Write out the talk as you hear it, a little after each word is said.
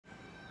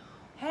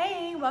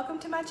welcome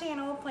to my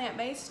channel,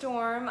 Plant-Based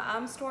Storm.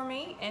 I'm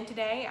Stormy, and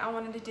today I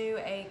wanted to do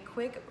a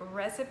quick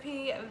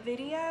recipe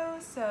video,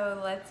 so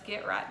let's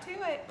get right to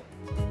it.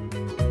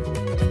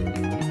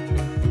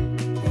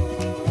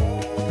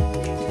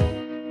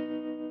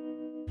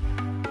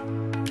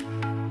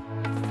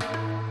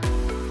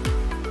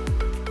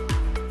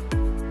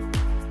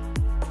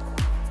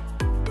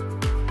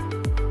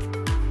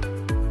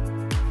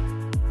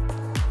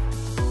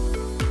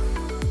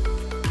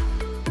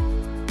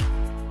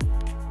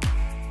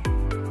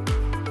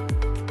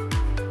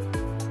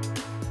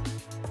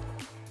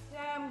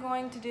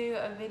 To do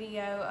a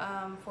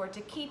video for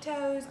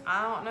Taquitos.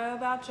 I don't know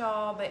about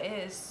y'all, but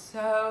it is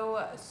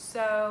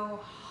so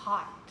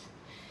hot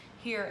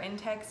here in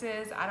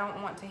Texas. I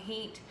don't want to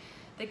heat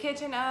the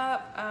kitchen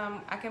up.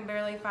 I can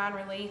barely find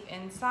relief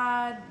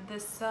inside. The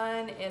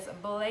sun is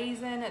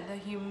blazing, the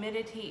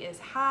humidity is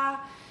high.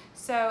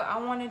 So I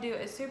want to do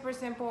a super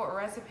simple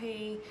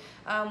recipe,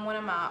 one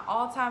of my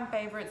all-time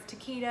favorites,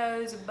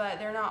 taquitos, but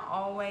they're not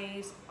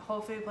always whole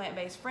food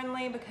plant-based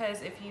friendly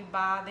because if you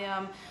buy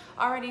them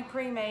already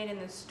pre-made in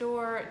the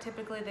store,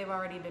 typically they've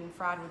already been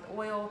fried with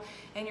oil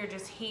and you're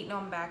just heating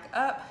them back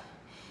up.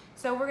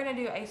 So we're gonna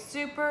do a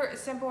super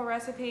simple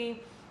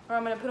recipe where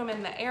I'm gonna put them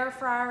in the air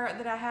fryer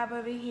that I have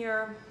over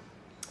here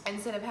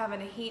instead of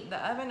having to heat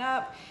the oven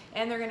up,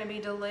 and they're gonna be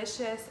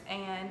delicious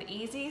and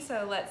easy.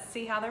 So let's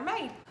see how they're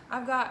made.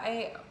 I've got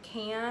a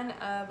can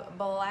of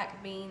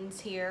black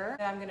beans here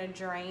that I'm gonna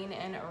drain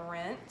and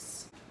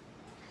rinse.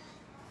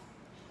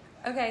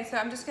 Okay, so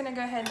I'm just gonna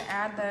go ahead and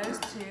add those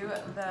to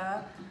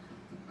the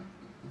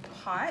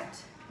pot.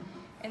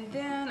 And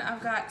then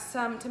I've got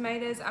some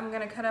tomatoes. I'm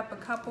gonna cut up a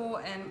couple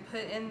and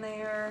put in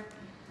there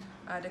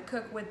to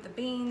cook with the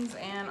beans,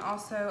 and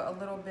also a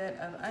little bit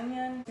of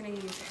onion. I'm gonna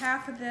use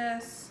half of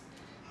this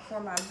for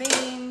my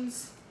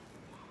beans.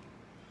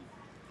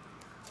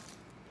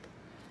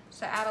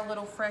 To add a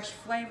little fresh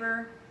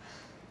flavor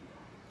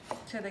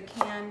to the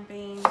canned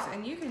beans.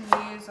 And you can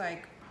use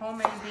like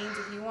homemade beans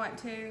if you want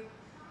to.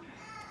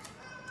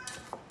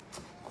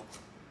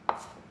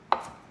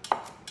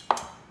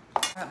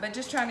 But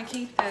just trying to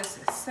keep this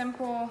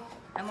simple,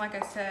 and like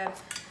I said,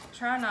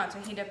 try not to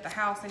heat up the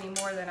house any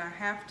more than I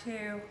have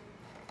to.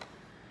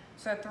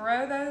 So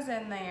throw those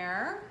in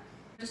there.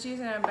 Just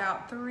using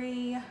about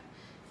 3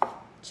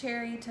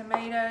 cherry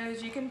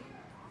tomatoes. You can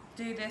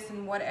do this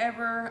in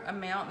whatever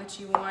amount that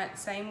you want.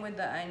 Same with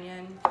the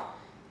onion.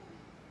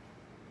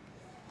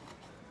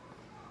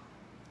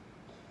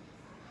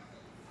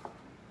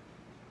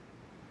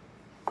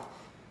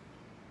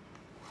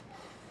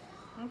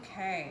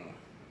 Okay.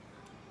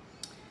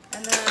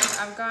 And then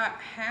I've got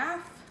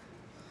half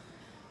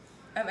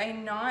of a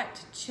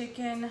not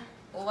chicken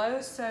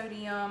low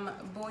sodium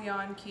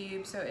bouillon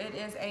cube. So it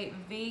is a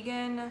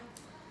vegan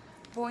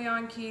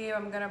bouillon cube.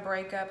 I'm gonna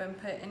break up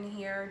and put in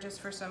here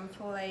just for some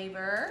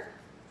flavor.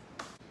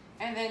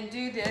 And then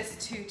do this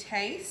to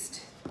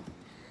taste.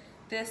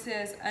 This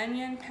is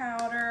onion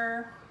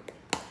powder,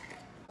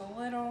 a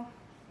little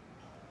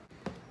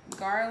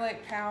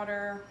garlic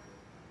powder,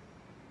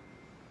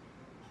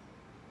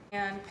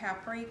 and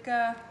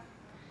paprika.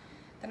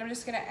 Then I'm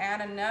just gonna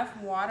add enough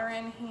water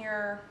in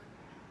here,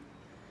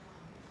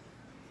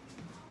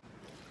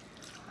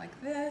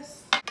 like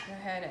this. Go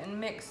ahead and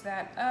mix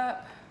that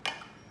up.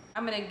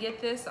 I'm gonna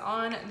get this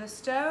on the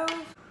stove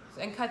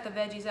and cut the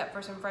veggies up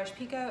for some fresh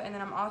pico, and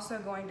then I'm also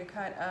going to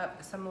cut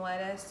up some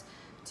lettuce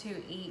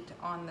to eat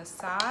on the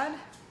side.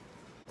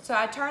 So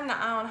I turn the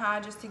eye on high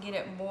just to get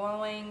it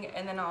boiling,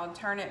 and then I'll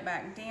turn it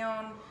back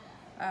down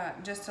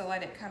just to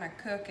let it kind of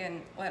cook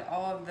and let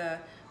all of the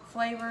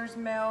flavors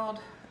meld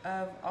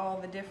of all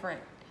the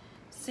different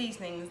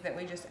seasonings that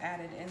we just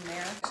added in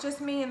there. It's just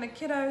me and the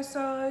kiddo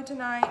solo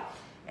tonight,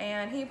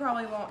 and he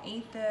probably won't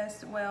eat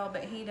this well,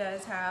 but he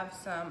does have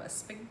some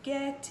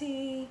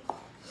spaghetti.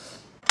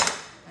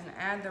 And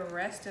add the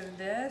rest of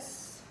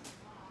this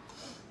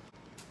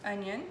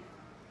onion.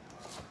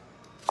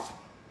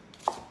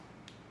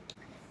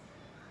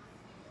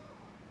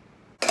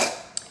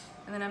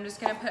 And then I'm just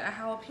gonna put a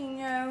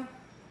jalapeno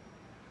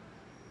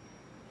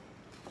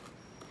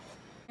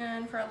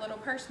and for a little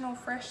personal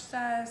fresh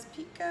size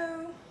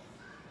pico.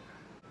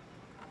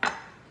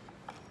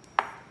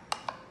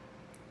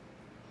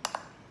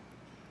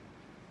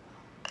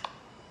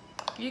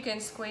 You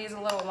can squeeze a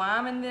little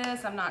lime in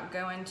this. I'm not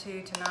going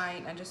to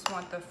tonight. I just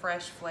want the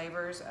fresh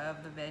flavors of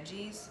the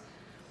veggies.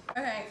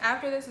 Okay,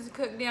 after this is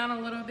cooked down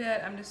a little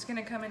bit, I'm just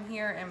gonna come in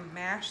here and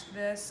mash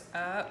this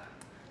up.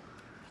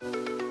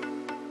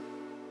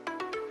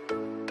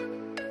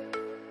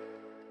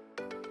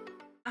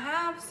 I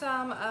have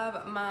some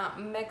of my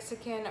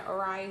Mexican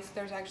rice.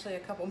 There's actually a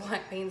couple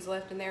black beans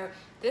left in there.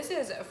 This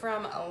is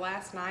from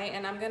last night,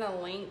 and I'm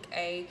gonna link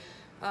a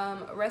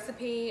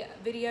recipe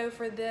video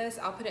for this.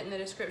 I'll put it in the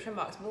description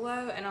box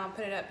below, and I'll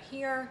put it up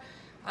here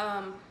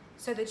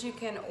so that you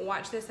can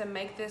watch this and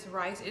make this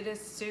rice. It is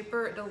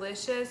super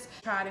delicious.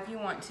 Try it if you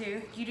want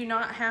to. You do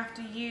not have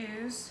to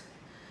use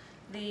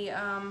the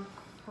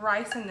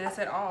rice in this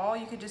at all.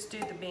 You could just do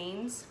the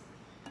beans.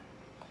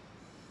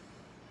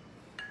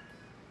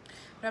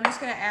 But I'm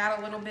just gonna add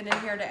a little bit in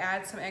here to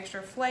add some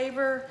extra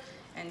flavor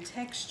and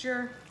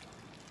texture.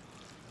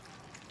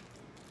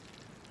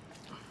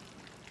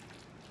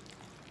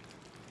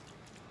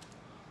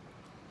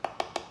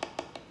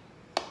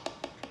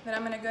 Then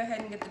I'm gonna go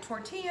ahead and get the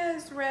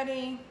tortillas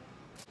ready.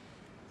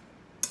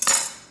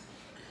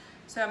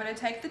 So I'm gonna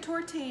take the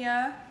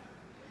tortilla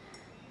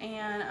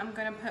and I'm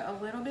gonna put a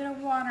little bit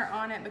of water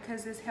on it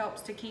because this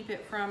helps to keep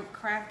it from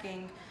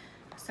cracking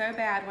so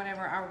bad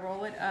whenever I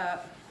roll it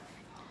up.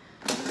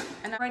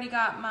 And I already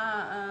got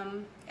my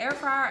air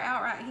fryer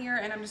out right here,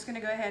 and I'm just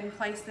gonna go ahead and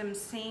place them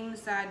seam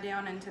side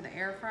down into the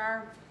air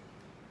fryer.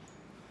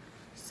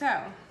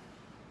 So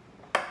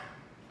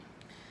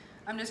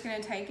I'm just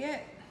gonna take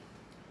it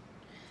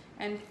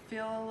and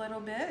fill a little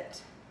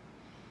bit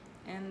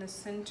in the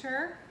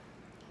center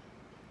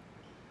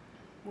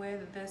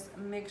with this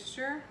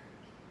mixture.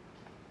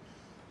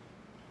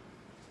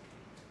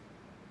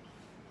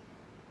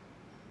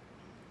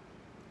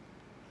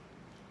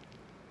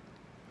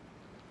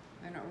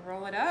 Then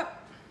roll it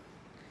up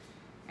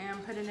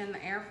and put it in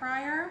the air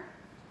fryer.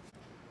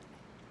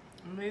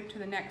 Move to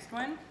the next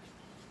one.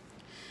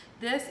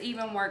 This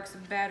even works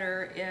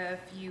better if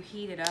you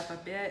heat it up a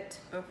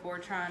bit before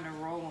trying to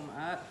roll them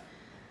up,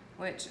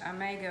 which I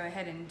may go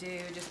ahead and do.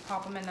 Just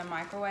pop them in the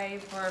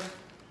microwave for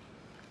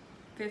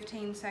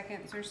 15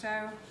 seconds or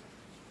so,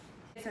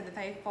 so that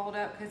they fold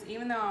up, because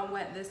even though I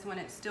wet this one,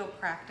 it's still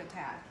cracked a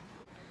tad.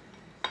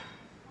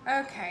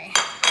 Okay,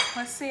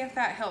 let's see if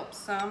that helps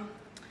some.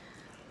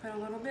 Put a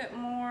little bit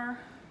more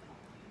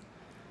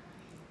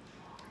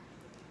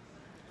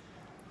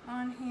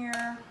on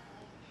here.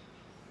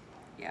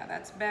 Yeah,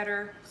 that's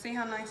better. See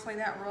how nicely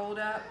that rolled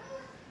up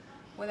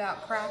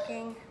without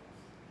cracking?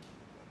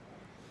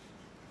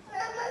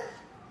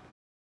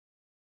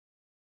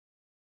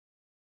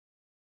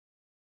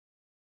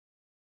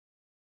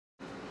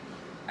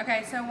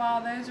 Okay, so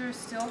while those are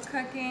still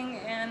cooking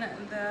in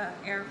the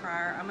air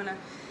fryer, I'm gonna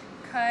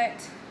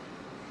cut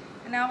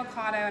an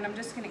avocado, and I'm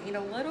just gonna eat a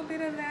little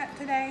bit of that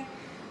today.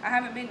 I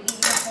haven't been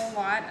eating a whole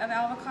lot of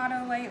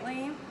avocado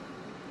lately,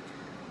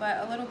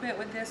 but a little bit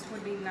with this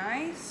would be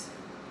nice.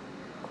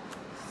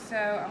 So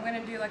I'm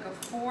gonna do like a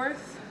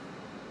fourth.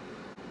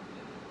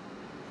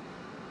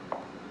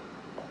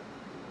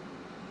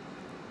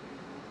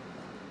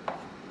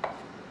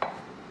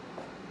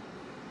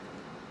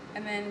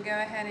 And then go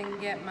ahead and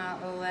get my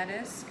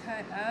lettuce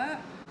cut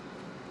up.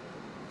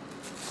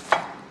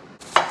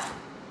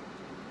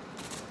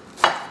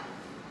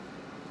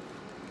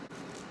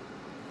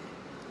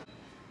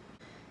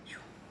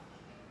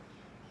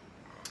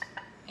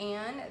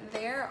 And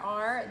there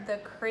are the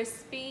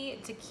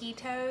crispy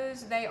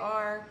taquitos. They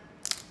are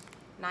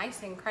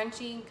nice and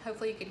crunchy.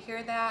 Hopefully you could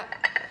hear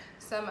that.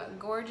 Some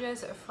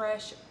gorgeous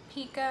fresh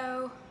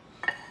pico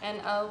and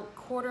a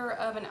quarter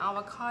of an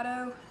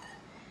avocado.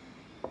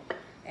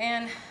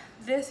 And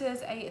this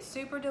is a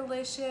super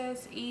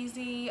delicious,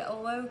 easy,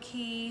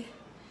 low-key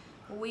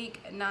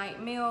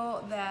weeknight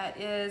meal that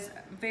is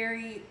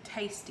very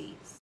tasty.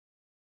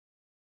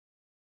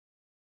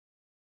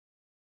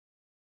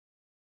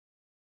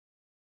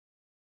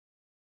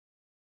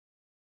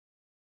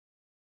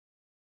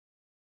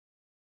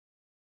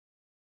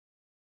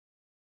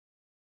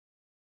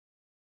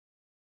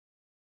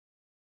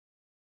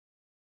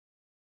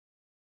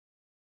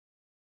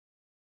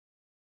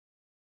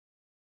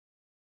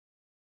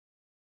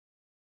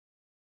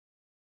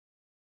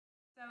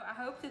 So I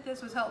hope that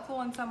this was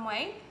helpful in some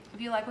way.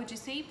 If you like what you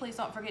see, please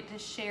don't forget to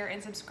share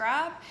and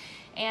subscribe.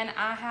 And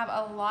I have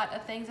a lot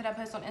of things that I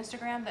post on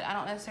Instagram that I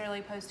don't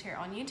necessarily post here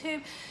on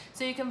YouTube.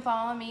 So you can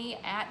follow me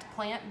at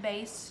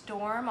Plant-Based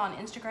Storm on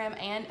Instagram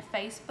and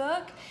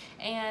Facebook.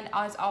 And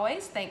as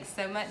always, thanks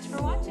so much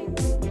for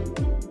watching.